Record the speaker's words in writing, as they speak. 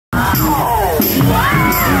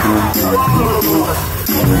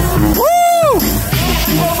Woo!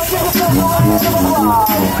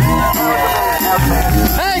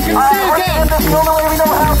 Hey, good to see you again. That's the only way we know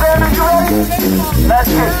how bad. Are you ready? That's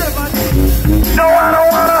it. No, I don't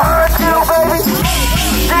want to hurt you, baby.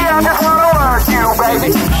 See, I just want to hurt you, baby.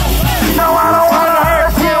 No, I don't want to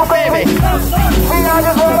hurt you, baby. See, I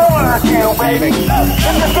just want to hurt you, baby. If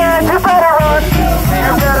you're scared, you better run.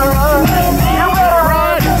 You better run. You better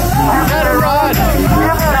run. You better run. You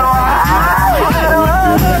better run. You better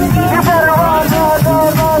run. You better run. Run,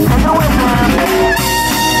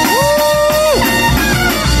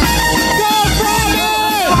 run, run.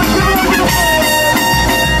 Take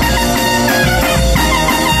a whip.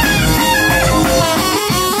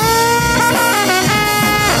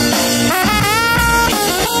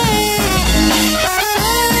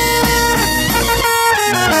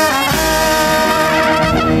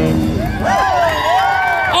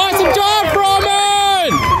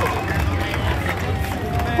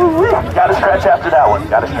 Gotta stretch after that one.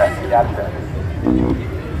 Gotta stretch. Gotta stretch.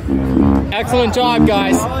 Excellent job,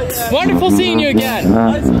 guys. Wonderful seeing you again.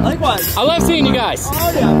 Likewise. I love seeing you guys.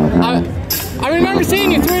 Oh, yeah. I remember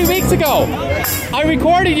seeing you 3 weeks ago. I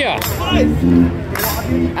recorded you.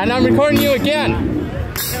 And I'm recording you again.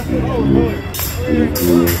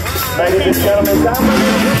 Ladies and gentlemen,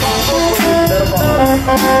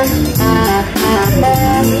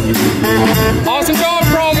 awesome job,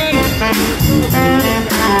 Roman.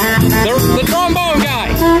 The trombone guy.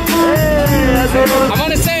 I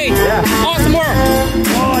want to say, awesome work.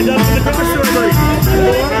 oh, I done it for the drummer story, buddy.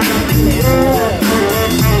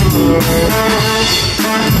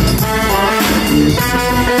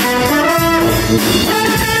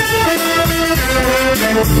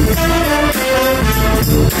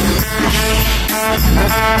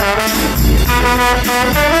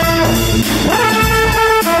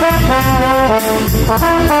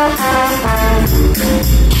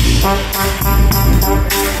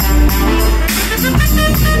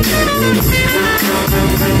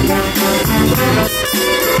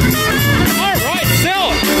 Alright, Sil,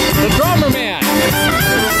 the drummer man. I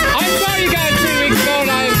saw you guys 3 weeks ago and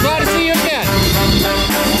I'm glad to see you again.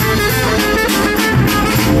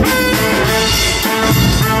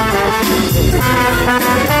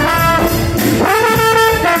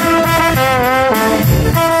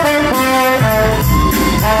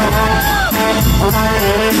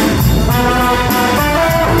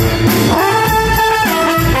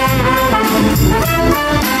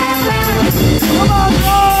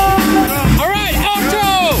 Alright, alto!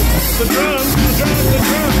 The drums.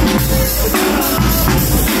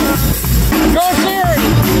 Go Sharon!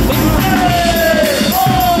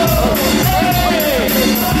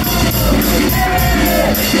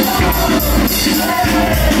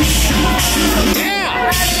 Yeah!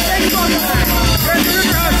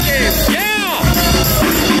 Yeah!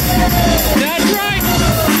 That's right!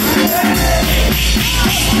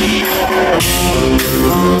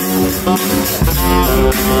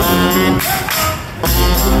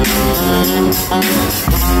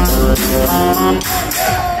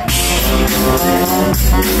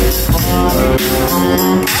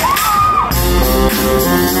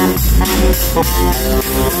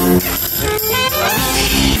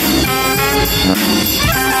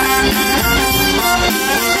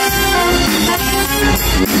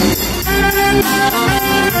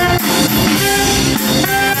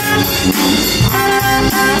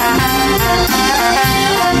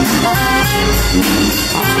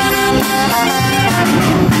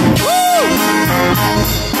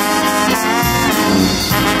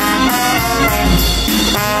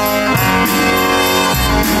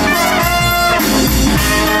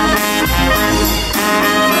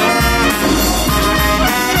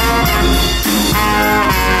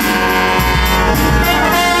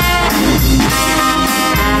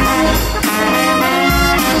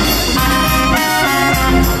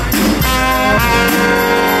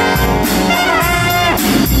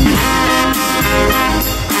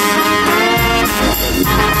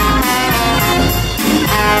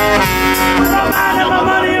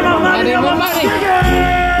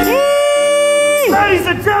 Ladies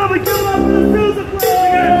and gentlemen, give it up for the music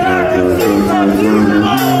player.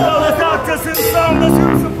 The doctor's in song, the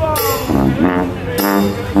sousaphone.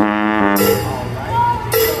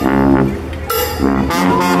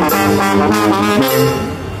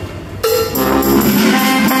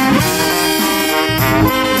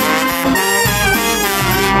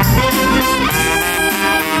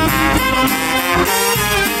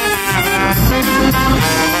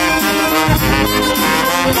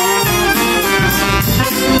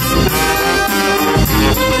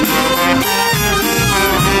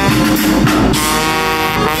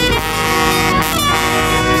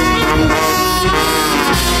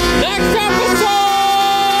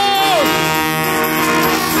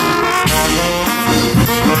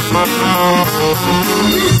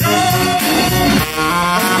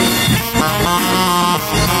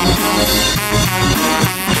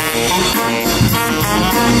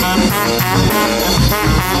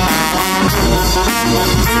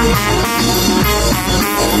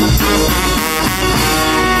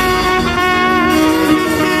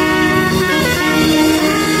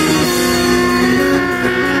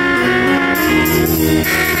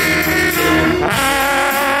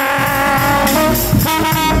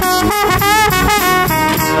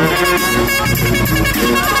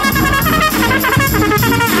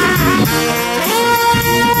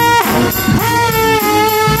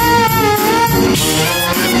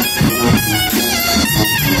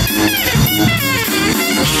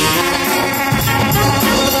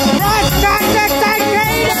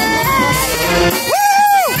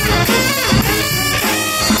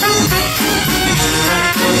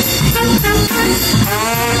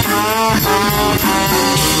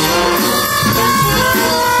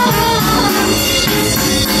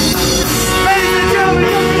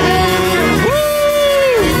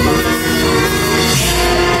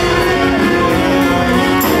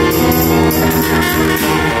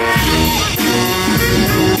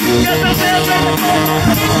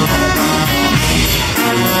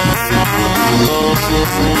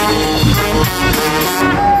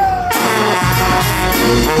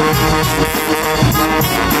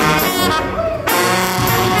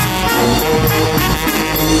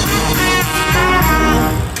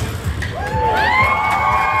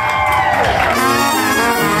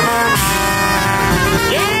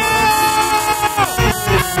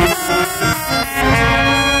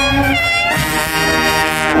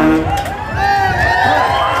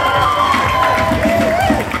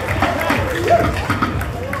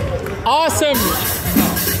 Awesome!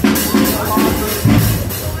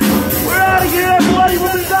 We're out of here, everybody.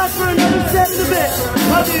 We'll be back for another set in a bit.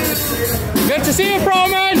 Love you. Good to see you,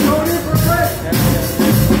 Froman!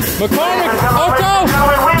 McCormick, Otto!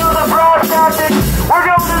 We are the broadcasting. We're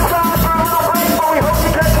going inside for a little break, but we hope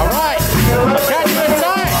you catch Alright, I'll catch you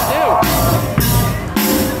inside, too.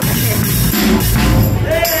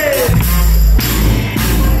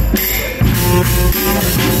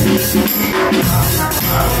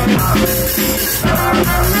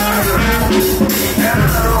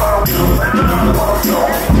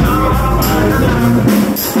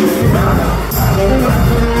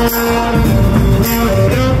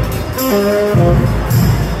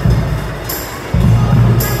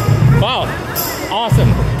 Wow,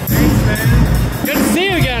 awesome. Thanks, man. Good to see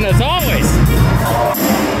you again, as always.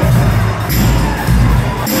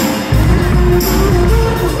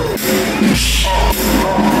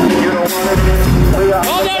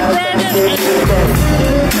 Well done, Brandon.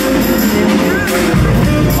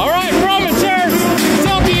 All right, Roman shirts.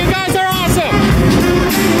 Silky, you guys are awesome.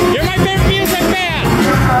 You're my favorite music band.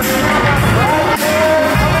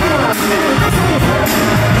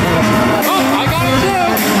 Oh, I got it too.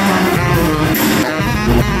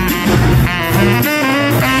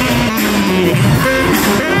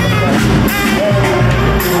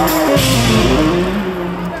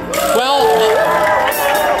 Well,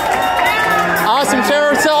 awesome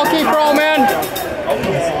shirt, Silky, bro, man.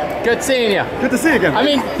 Good seeing you. Good to see you again. I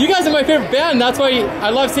mean, you guys are my favorite band. That's why I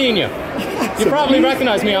love seeing you. You probably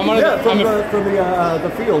recognize me. I'm one of the from the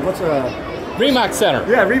field. What's Remax Center.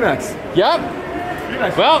 Yeah, Remax. Yep.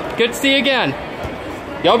 Remax. Well, good to see you again.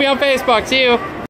 You'll be on Facebook. See you.